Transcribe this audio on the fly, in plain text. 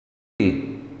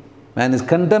Man is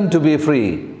condemned to be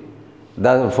free.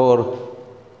 Therefore,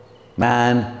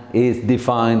 man is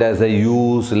defined as a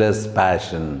useless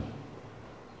passion.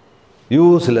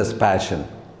 Useless passion.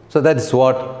 So that's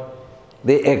what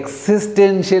the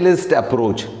existentialist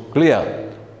approach.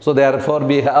 Clear? So therefore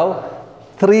we have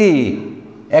three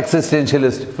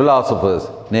existentialist philosophers,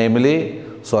 namely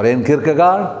Soren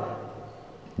Kierkegaard,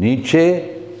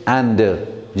 Nietzsche and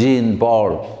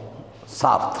Jean-Paul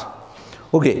Sartre.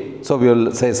 Okay, so we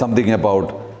will say something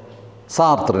about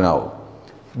Sartre now.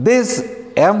 This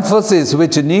emphasis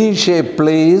which Nietzsche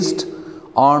placed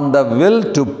on the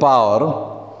will to power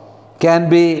can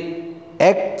be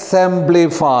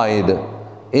exemplified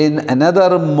in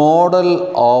another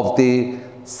model of the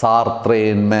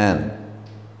Sartrean man.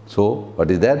 So, what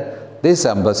is that? This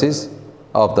emphasis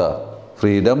of the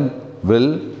freedom,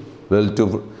 will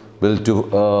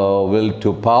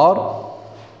to power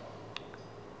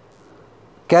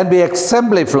can be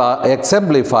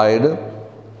exemplified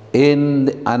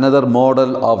in another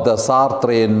model of the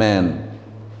Sartrean man.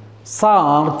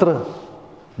 Sartre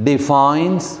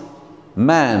defines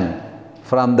man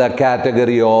from the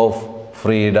category of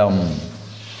freedom.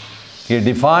 He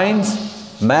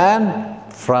defines man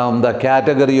from the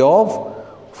category of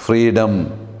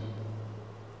freedom,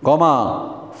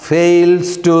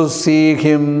 fails to see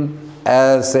him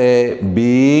as a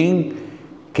being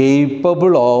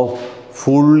capable of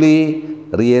fully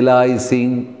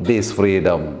realizing this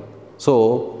freedom.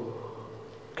 So,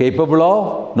 capable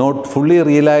of not fully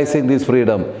realizing this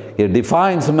freedom. He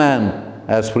defines man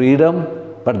as freedom,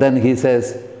 but then he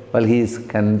says, well, he is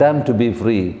condemned to be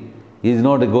free. He is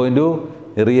not going to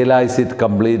realize it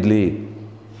completely.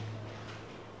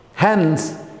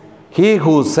 Hence, he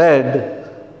who said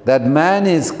that man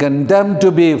is condemned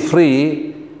to be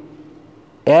free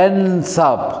ends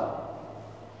up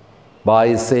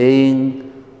by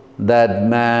saying that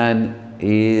man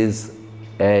is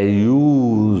a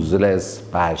useless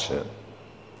passion.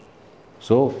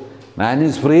 So, man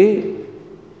is free,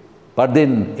 but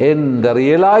then in the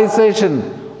realization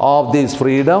of this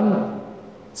freedom,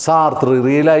 Sartre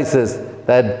realizes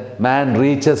that man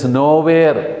reaches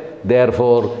nowhere.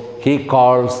 Therefore, he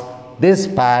calls this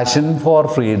passion for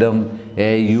freedom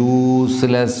a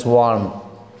useless one.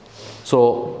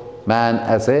 So, man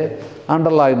as a,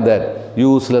 underline that,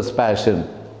 useless passion.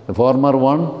 The former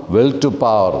one, will to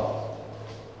power.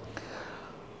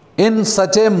 In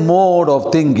such a mode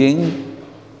of thinking,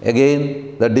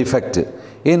 again the defect.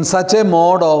 In such a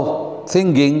mode of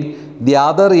thinking, the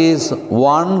other is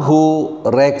one who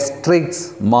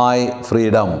restricts my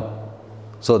freedom.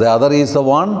 So, the other is the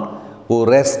one who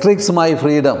restricts my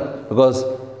freedom, because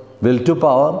will to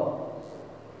power,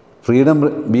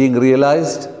 freedom being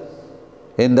realized,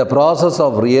 in the process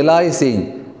of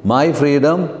realizing my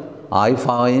freedom, I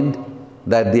find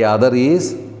that the other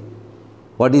is,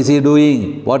 what is he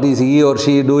doing? What is he or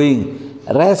she doing?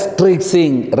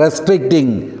 Restricting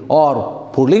or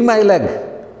pulling my leg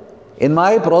in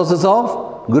my process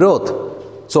of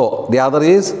growth. So, the other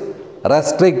is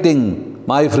restricting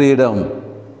my freedom.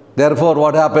 Therefore,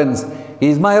 what happens? He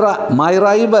is my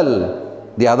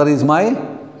rival. The other is my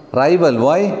rival.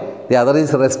 Why? The other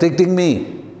is restricting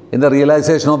me in the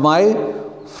realization of my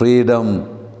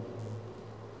freedom.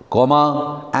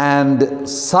 And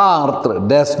Sartre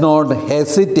does not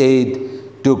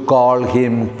hesitate to call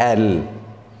him hell.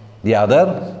 The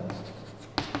other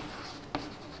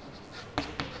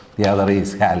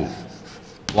is hell.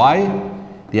 Why?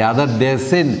 The other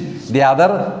doesn't. The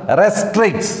other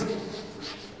restricts.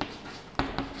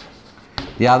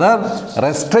 The other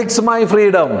restricts my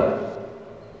freedom.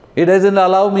 It doesn't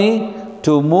allow me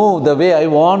to move the way I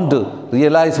want to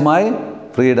realize my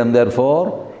freedom.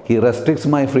 Therefore, he restricts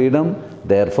my freedom.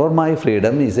 Therefore, my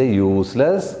freedom is a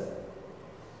useless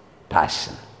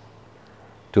passion.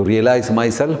 To realize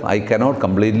myself, I cannot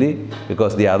completely,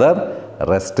 because the other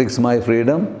restricts my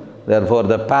freedom. Therefore,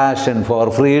 the passion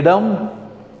for freedom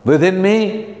within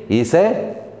me is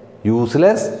a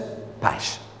useless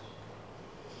passion.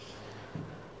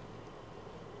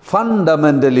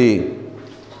 Fundamentally,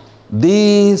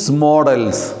 these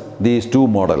models, these two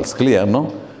models, clear,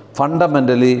 no?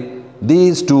 Fundamentally,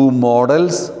 these two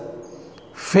models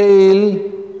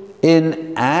fail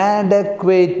in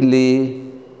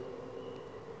adequately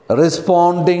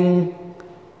responding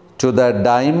to the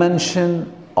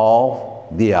dimension of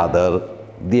the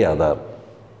other.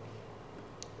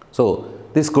 So,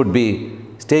 this could be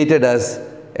stated as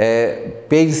a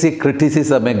basic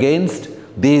criticism against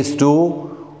these two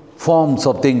forms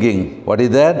of thinking. What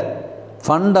is that?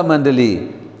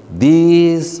 Fundamentally,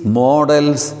 these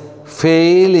models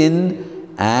fail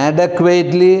in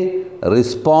adequately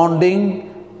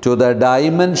responding to the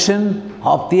dimension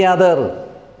of the other.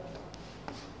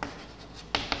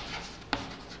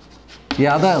 The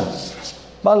other.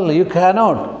 Well, you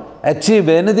cannot achieve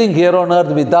anything here on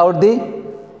earth without the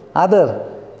other.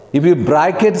 If you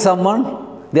bracket someone,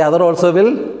 the other also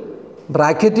will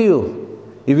bracket you.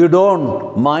 If you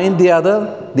don't mind the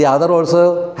other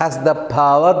also has the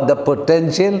power, the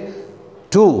potential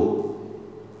to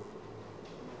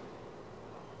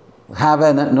have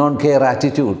a non-care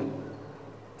attitude.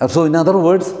 So in other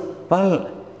words, well,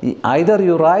 either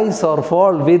you rise or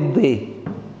fall with the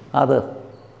other.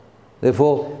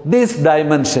 Therefore, this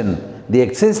dimension, the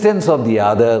existence of the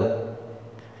other,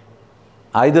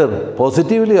 either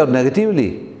positively or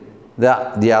negatively,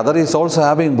 the other is also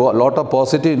having a lot of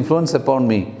positive influence upon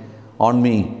me, on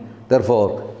me.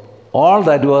 Therefore, all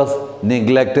that was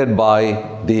neglected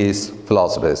by these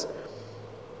philosophers.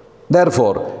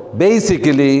 Therefore,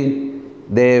 basically,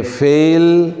 they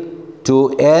fail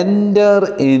to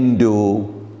enter into,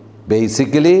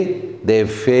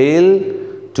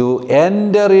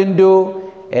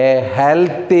 a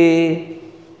healthy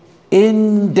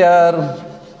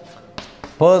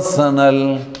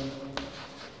interpersonal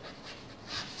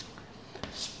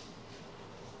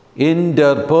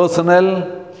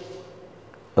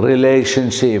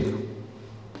relationship.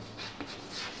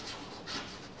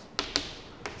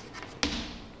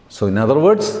 So in other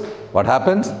words, what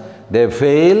happens? They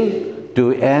fail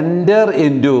to enter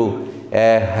into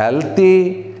a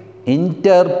healthy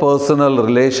interpersonal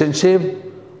relationship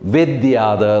with the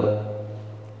other.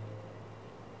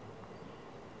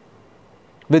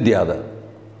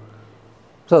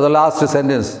 So the last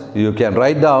sentence you can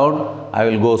write down. I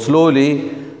will go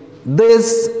slowly.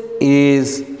 This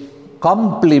is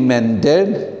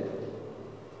complemented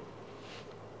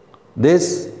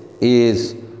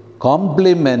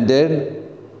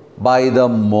by the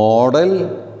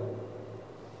model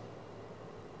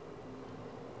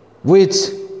which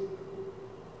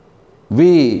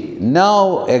we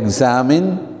now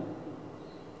examine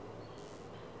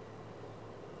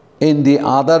in the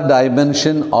other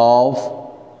dimension of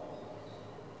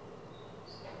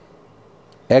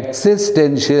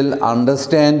existential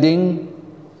understanding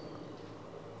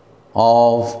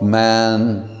of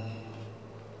man,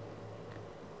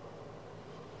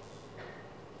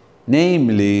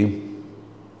 namely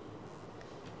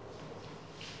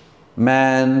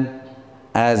man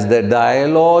as the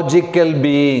dialogical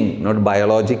being, not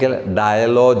biological,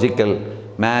 dialogical,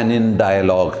 man in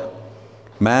dialogue.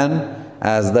 Man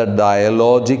as the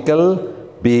dialogical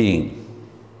being.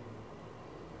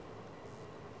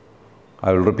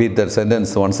 I will repeat that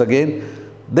sentence once again.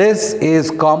 This is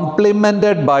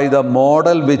complemented by the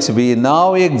model which we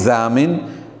now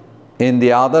examine in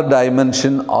the other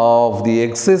dimension of the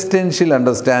existential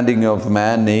understanding of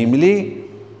man, namely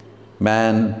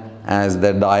man as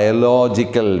the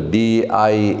dialogical, D-I-A-L-O-G-I-C-A-L,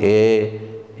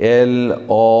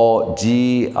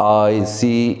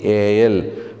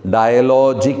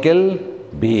 dialogical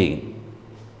being.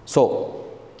 So,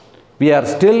 we are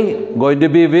still going to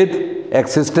be with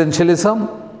existentialism.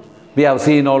 We have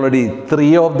seen already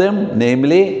 3 of them,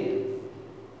 namely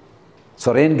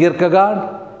Soren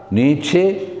Kierkegaard,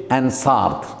 Nietzsche and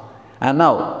Sartre. And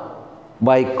now,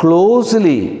 by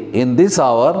closely in this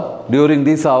hour, during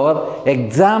this hour,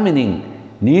 examining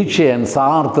Nietzsche and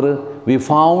Sartre, we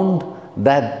found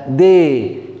that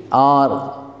they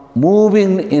are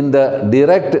moving in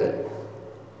the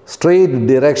straight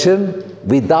direction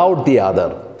without the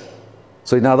other.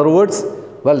 So in other words,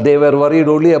 well, they were worried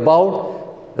only about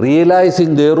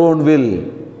realizing their own will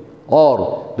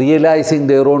or realizing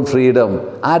their own freedom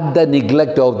at the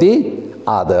neglect of the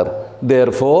other.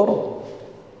 Therefore,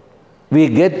 we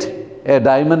get a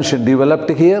dimension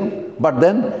developed here, but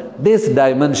then this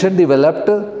dimension developed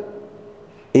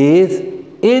is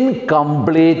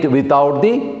incomplete without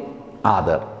the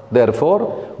other.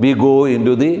 Therefore, we go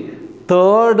into the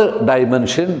 3rd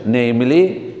dimension,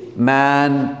 namely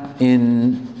man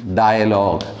in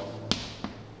dialogue.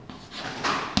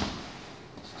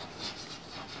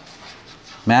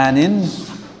 Man in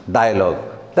dialogue.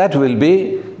 That will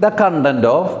be the content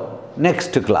of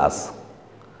next class.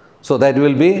 So that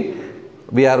will be,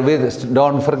 we are with,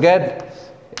 don't forget,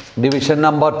 division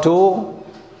number 2,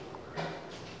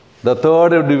 the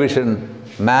 3rd division,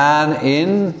 man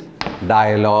in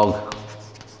dialogue.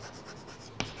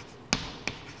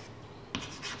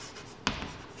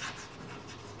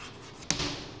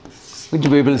 Which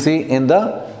we will see in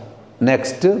the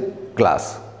next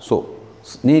class. So,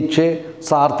 Nietzsche,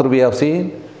 Sartre we have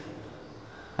seen,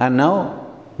 and now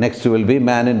next will be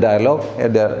man in dialogue.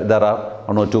 There are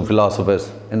 1 or 2 philosophers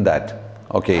in that.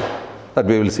 Okay, that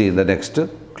we will see in the next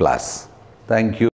class. Thank you.